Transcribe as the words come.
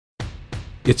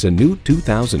It's a new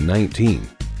 2019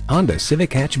 Honda Civic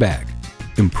hatchback.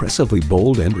 Impressively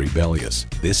bold and rebellious,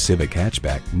 this Civic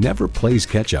hatchback never plays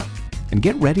catch-up. And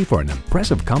get ready for an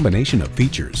impressive combination of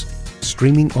features: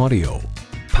 streaming audio,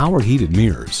 power heated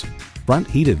mirrors, front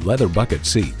heated leather bucket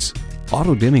seats,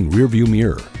 auto-dimming rearview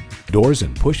mirror, doors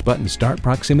and push-button start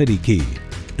proximity key,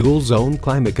 dual-zone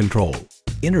climate control,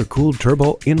 intercooled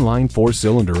turbo inline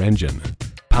 4-cylinder engine,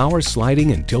 power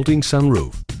sliding and tilting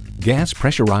sunroof, gas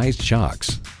pressurized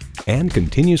shocks, and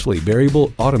continuously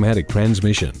variable automatic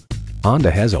transmission.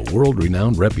 Honda has a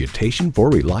world-renowned reputation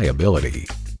for reliability.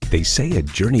 They say a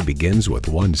journey begins with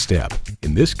one step.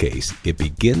 In this case, it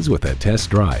begins with a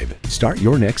test drive. Start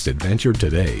your next adventure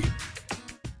today.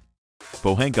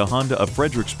 Pohanka Honda of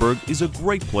Fredericksburg is a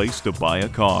great place to buy a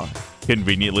car.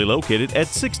 Conveniently located at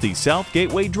 60 South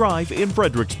Gateway Drive in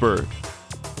Fredericksburg.